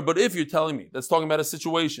 But if you're telling me, that's talking about a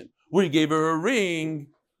situation where he gave her a ring,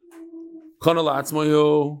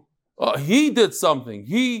 he did something.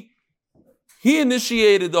 He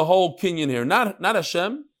initiated the whole kinyan here, not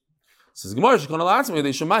Hashem. Says Gemara,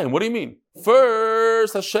 what do you mean?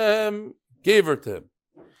 First Hashem gave her to him.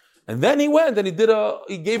 And then he went and he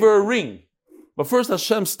gave her a ring. But first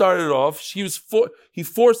Hashem started off, he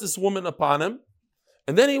forced this woman upon him,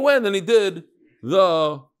 and then he went and he did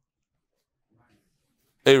the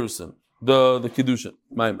Erusin, the Kiddushin,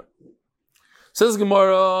 Maimer. Says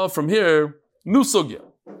Gemara from here, new sugya.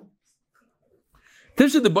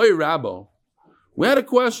 Tisha the boy Rabbo. We had a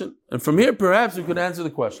question, and from here perhaps we could answer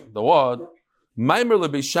the question. The what? Maimer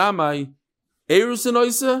lebeishamai Erusin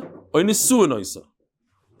oisa or Nisuin oisa?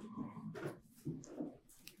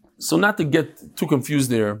 So not to get too confused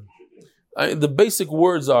there, the basic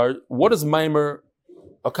words are, what does Maimer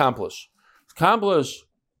accomplish? Accomplish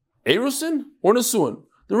Erusin or Nisuin?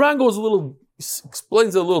 The Ran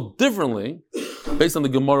explains it a little differently, based on the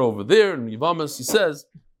Gemara over there, in Yivamas, he says,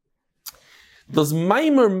 Does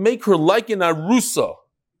Maimer make her like an Arusa,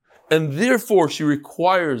 and therefore she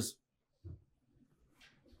requires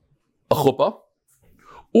a chuppah?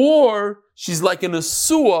 Or she's like an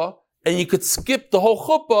Asua, and you could skip the whole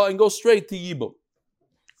chuppah and go straight to Yibum?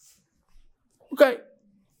 Okay.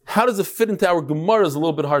 How does it fit into our Gemara is a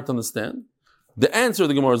little bit hard to understand. The answer of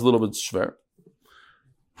the Gemara is a little bit schwer.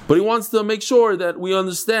 But he wants to make sure that we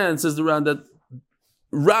understand, says the Ran, that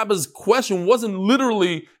Rabba's question wasn't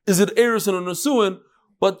literally, is it Erusin or Nasuin,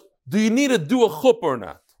 but do you need to do a chuppah or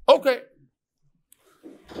not? Okay.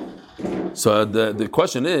 So the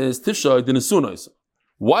question is, Tisha the Nasuin.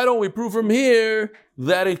 Why don't we prove from here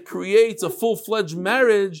that it creates a full-fledged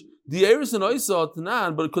marriage? The Erusin Oisa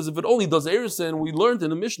Tanan, but because if it only does Erusin, we learned in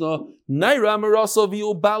the Mishnah, Naira Marasa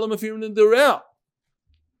Viu Balam Afirin in the Real.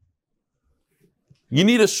 You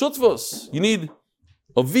need a Shutvos. You need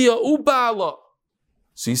a Via Ubala.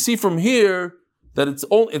 So you see from here that it's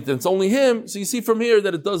only him. So you see from here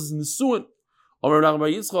that it does Nisuin. Omer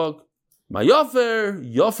Nachman Yitzchak, Mayafer,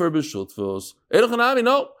 Yafer B'Shutvos.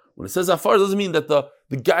 No. When it says Afar, it doesn't mean that the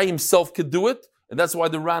guy himself could do it. And that's why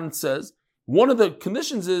the Ran says, one of the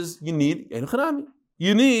conditions is you need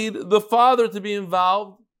the father to be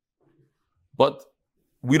involved. But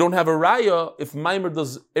we don't have a raya if Maimer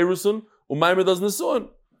does Erusin or Maimer does Nisuin.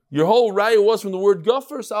 Your whole raya was from the word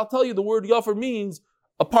Gaffer, so I'll tell you the word Gaffer means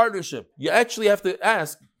a partnership. You actually have to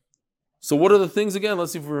ask, so what are the things again?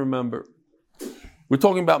 Let's see if we remember. We're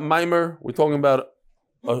talking about Maimer, we're talking about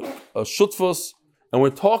a Shutfus, and we're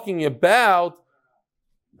talking about,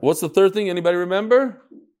 what's the third thing? Anybody remember?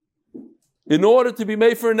 In order to be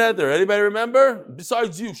made for a nether. Anybody remember?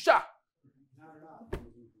 Besides you, Shah.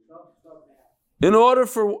 In order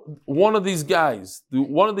for one of these guys,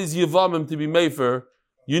 one of these Yavamim to be made for,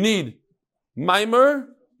 you need Maimer,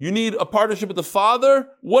 you need a partnership with the father.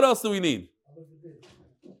 What else do we need?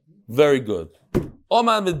 Very good.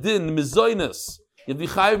 Oman Medin, Mizoinus. You have the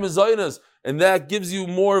Chayiv Mizoinus, and that gives you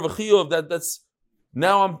more of a chiyuv. That's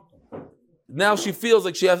now she feels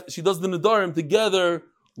like she does the Nedarim together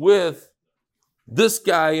with this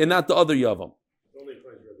guy and not the other Yavam.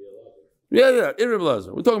 Yeah, in Rebbe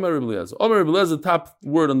Lezer. We're talking about Rebbe Lezer. Omer Rebbe Lezer, top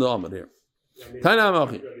word on the Amud here.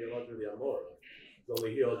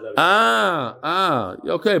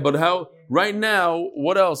 Okay, but how, right now,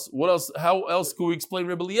 what else, how else could we explain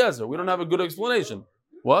Rebbe Lezer? We don't have a good explanation.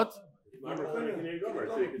 What?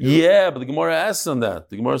 Yeah, but the Gemara asks on that.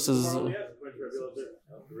 The Gemara says,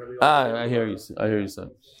 I hear you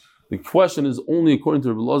saying. The question is only according to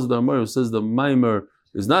Rebbe Lezer the Amar, who says the Maimer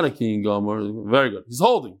is not a king Gomer. Very good. He's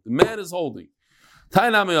holding. The man is holding.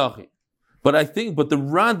 But the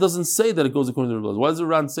Ran doesn't say that it goes according to Rebbe Lezer. Why does the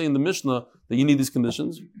Ran say in the Mishnah that you need these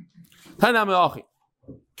conditions? Again,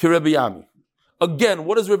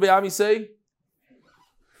 what does Rebbe Ami say?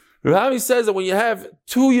 Rebbe Ami says that when you have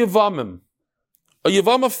two Yavamim, a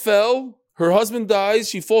Yavama fell, her husband dies,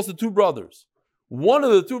 she falls to two brothers. One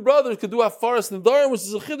of the two brothers could do Hafaras Nedarim, which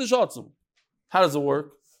is a Chiddush Atzum. How does it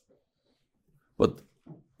work? But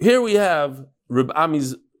here we have Rebbe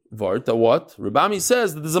Ami's Vart, that what? Rebbe Ami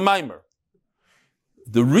says that there's a Maimer.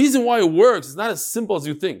 The reason why it works is not as simple as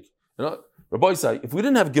you think. You know, Rabbi Isai, if we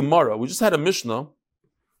didn't have Gemara, we just had a Mishnah,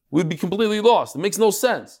 we'd be completely lost. It makes no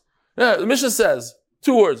sense. Yeah, the Mishnah says,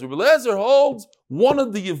 two words. Rebbe Lezer holds, one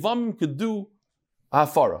of the Yavamim could do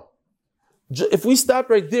Hafara. If we stop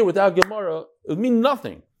right there without Gemara, it would mean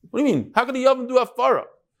nothing. What do you mean? How can the Yavam do Hafara?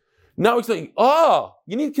 Now we're saying,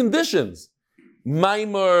 you need conditions.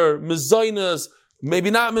 Maimer, Mezainas,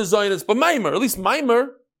 maybe not Mezainas, but Maimer, at least Maimer.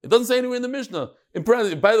 It doesn't say anywhere in the Mishnah. In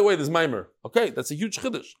parentheses, by the way, there's Maimer. Okay, that's a huge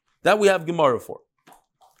chiddush. That we have Gemara for.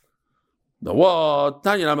 Now what?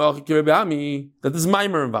 That there's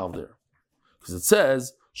Maimer involved there. Because it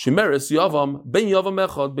says, Shemeres Yavam, Ben Yavam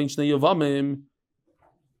Echad, Ben Shnei Yavamim.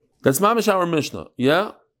 That's Mamish our Mishnah.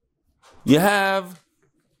 Yeah? You have,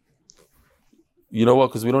 you know what,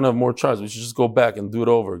 because we don't have more tries, we should just go back and do it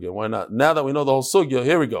over again. Why not? Now that we know the whole sugya,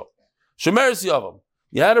 here we go. Shemeres Yavam.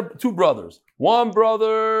 You had two brothers. One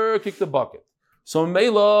brother kicked the bucket. So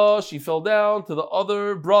Mela, she fell down to the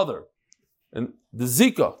other brother. And the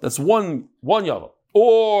Zika, that's one Yavam.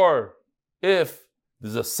 Or if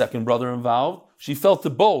there's a second brother involved, she fell to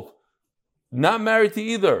both. Not married to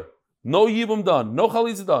either. No Yibum done. No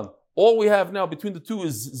Chalitza done. All we have now between the two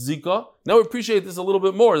is Zika. Now we appreciate this a little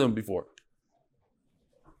bit more than before.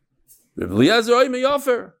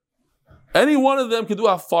 Any one of them can do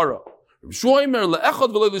Hafara.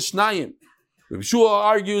 Rabbi Shua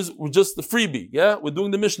argues we're just the freebie. Yeah, we're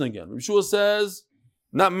doing the Mishnah again. Rabbi Shua says,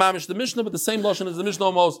 not Mamish the Mishnah, but the same lashon as the Mishnah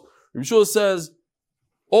almost. Rabbi Shua says,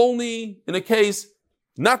 only in a case,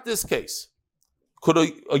 not this case. could a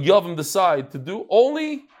Yavam decide to do?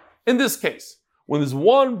 Only in this case, when there's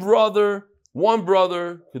one brother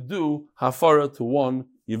could do hafara to one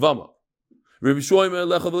Yavama.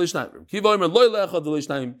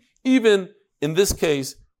 Even in this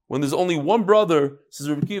case, when there's only one brother, says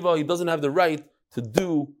Rabbi Kiva, he doesn't have the right to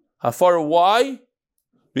do hafara. Why?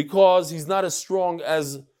 Because he's not as strong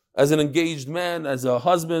as an engaged man, as a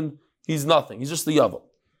husband. He's nothing. He's just the Yavam.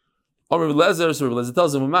 Rabbi Lezer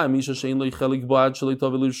tells him,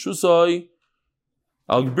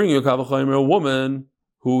 I'll bring you a woman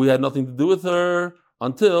who had nothing to do with her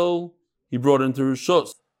until he brought her into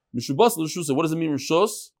Rishus. What does it mean,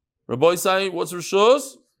 Rishus? Rabbi say, what's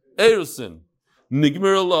Rishus? Erusin.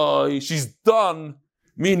 Nigmir alai. She's done,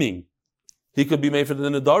 meaning he could be made for the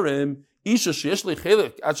Nadarim. Isha sheyesh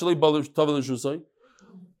lechelik actually tavel Rishusai.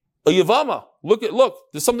 A Yavama. Look,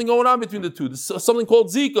 there's something going on between the two. There's something called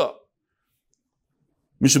Zika.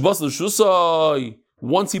 Mishabas l'shusai.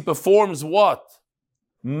 Once he performs what?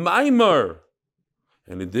 Maimer.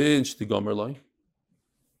 And it did shtigomer lai.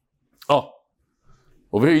 Oh.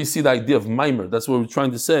 Over here you see the idea of Maimer. That's what we're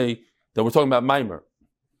trying to say, that we're talking about Maimer.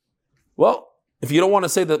 Well, if you don't want to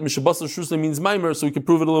say that Mishabas l'shusai means Maimer, so we can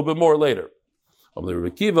prove it a little bit more later. Rabbi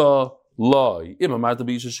Kiva, lai. Ima marta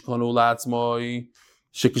b'isha shekonu la'atzmoi.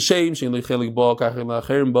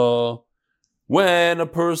 When a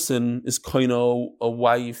person is a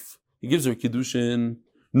wife, he gives her a kiddushin,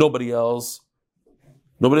 nobody else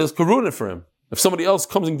can ruin it for him. If somebody else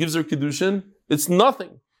comes and gives her a kiddushin, it's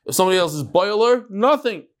nothing. If somebody else is boiler,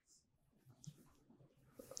 nothing.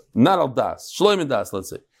 Not al das, shloim das, let's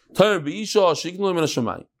say. But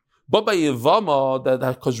by Yevama, that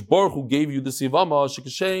HaKadosh Baruch Hu gave you this Yevama,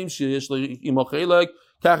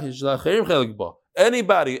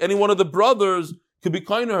 anybody, any one of the brothers could be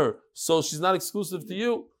kind to her, so she's not exclusive to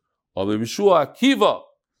you. Okay, so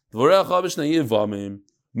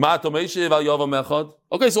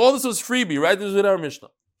all this was freebie, right? This is with our Mishnah.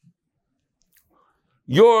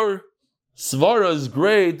 Your svara is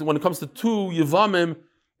great when it comes to two Yevamim,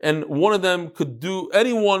 and one of them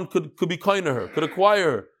anyone could be kind to her, could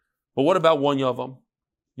acquire her. But what about one Yavam?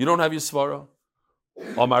 You don't have your svara.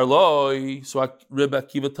 Amar loy. So Rebbe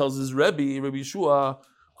Akiva tells his Rabbi Yeshua,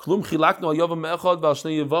 Klum chilaknu al Yavam echad v'al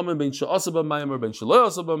shnei Yavamim ben she'asa b'maymer ben she'lo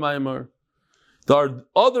asa b'maymer. There are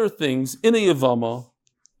other things in a Yavama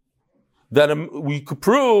that we could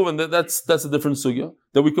prove, and that's a different sugya,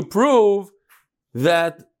 that we could prove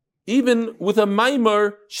that even with a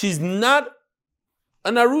Maimer, she's not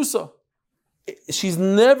an Arusa. She's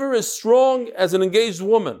never as strong as an engaged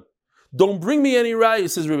woman. Don't bring me any raya,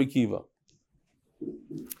 says Rebbe Kiva.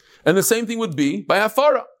 And the same thing would be by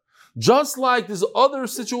Hafara. Just like there's other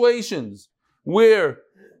situations where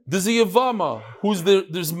there's a Yavama,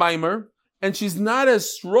 there's Maimer, and she's not as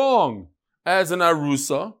strong as an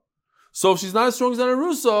Arusa. So if she's not as strong as an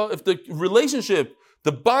Arusa, if the relationship,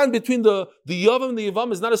 the bond between the Yavam and the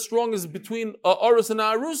Yavam is not as strong as between Arus and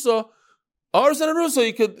Arusa,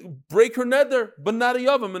 you could break her nether, but not a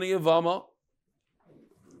Yavam and a Yavama.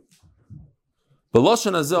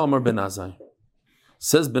 B'loshen hazeh Amar Ben Azai.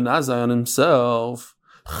 Says Ben Azai on himself,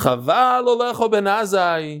 Chaval olecho Ben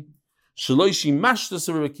Azai, shelo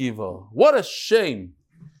yishimashtas Rebbe Kiva. What a shame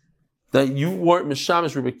that you weren't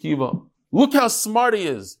mishamish Rebbe Kiva. Look how smart he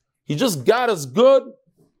is. He just got us good,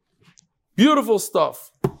 beautiful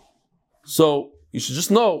stuff. So you should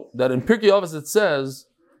just know that in Pirkei Avos it says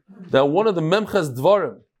that one of the memches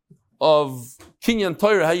dvarim of Kinyan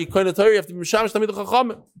Torah, how you kind of Torah, you have to be mishamish Talmidei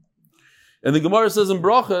Chachamim. And the Gemara says in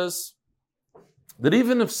Brachas that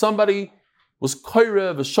even if somebody was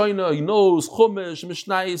koirev, a shoina, he knows chumash,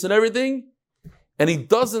 mishnayis, and everything, and he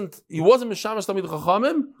wasn't mishamish Talmidei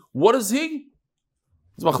Chachamim, what is he?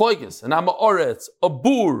 It's machlokes, and Amaretz, a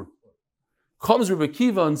bur. Comes Rebbe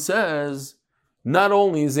Kiva and says, not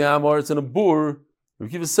only is he Amaretz and a bur,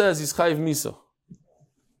 Rebbe Kiva says he's chayiv misa.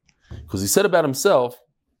 Because he said about himself,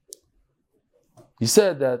 he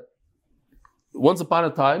said that once upon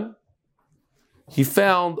a time, he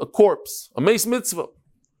found a corpse, a meis mitzvah.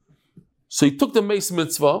 So he took the meis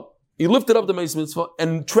mitzvah, he lifted up the meis mitzvah,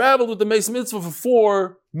 and traveled with the meis mitzvah for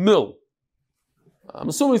 4 mil. I'm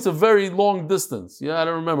assuming it's a very long distance. Yeah, I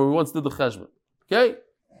don't remember. We once did the cheshbon. Okay?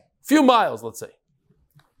 A few miles, let's say.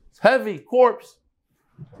 It's heavy, corpse.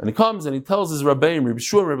 And he comes and he tells his Rabbeim, Rabbi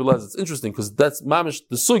Shua and Rabbi Eliezer. It's interesting because that's mamish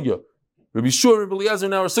the sugya. Rabbi Shua and Rabbi Eliezer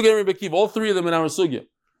in our sugya and Rabbi Akiva, all 3 of them in our sugya.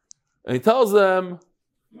 And he tells them,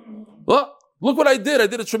 well, look what I did. I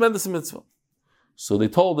did a tremendous mitzvah. So they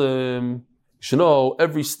told him, you should know,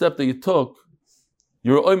 every step that you took,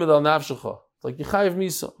 you're oimed al nafshecha. It's like, you chayiv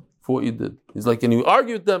misa for what you did. He's like, and you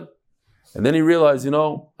argue with them. And then he realized,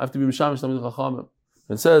 I have to be Mishamish Talmid Chachamim.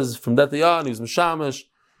 And it says, from that day on, he was Mishamish.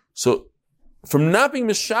 So, from not being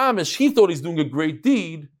Mishamish, he thought he's doing a great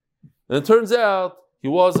deed. And it turns out, he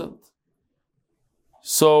wasn't.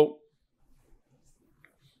 So,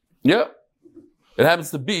 yeah. It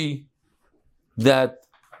happens to be that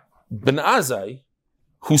Ben Azai,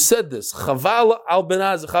 who said this, Chaval al Ben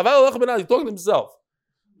Azai, Chaval al Ben Azai, he's talking to himself.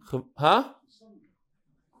 Huh?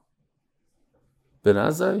 Ben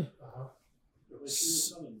Azai?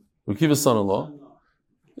 Rekiva's son-in-law.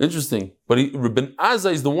 Interesting. But Ben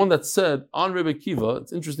Azai is the one that said on Rebbe Kiva,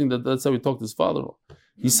 it's interesting that that's how he talked to his father-in-law.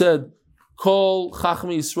 He said, Kol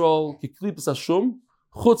Chachmi Yisrael kiklipas hashum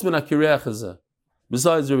chutz min hakireach hazeh.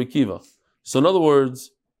 Besides Rebbe Kiva. So in other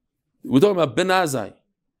words, we're talking about Ben Azai,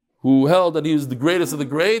 who held that he was the greatest of the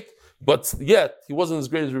great, but yet he wasn't as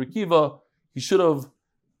great as Rebbe Kiva. He should have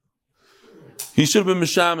been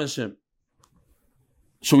Mishamish him.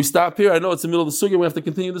 Should we stop here? I know it's the middle of the sugya. We have to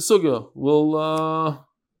continue the sugya.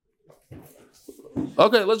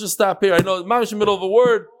 Okay, let's just stop here. I know it's in the middle of a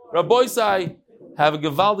word. Rabbi Isai, have a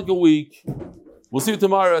gewaldige week. We'll see you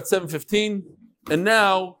tomorrow at 7:15. And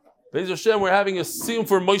now, Be'ez Hashem, we're having a siyum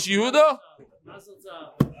for Moshe Yehuda.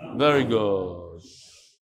 Very good.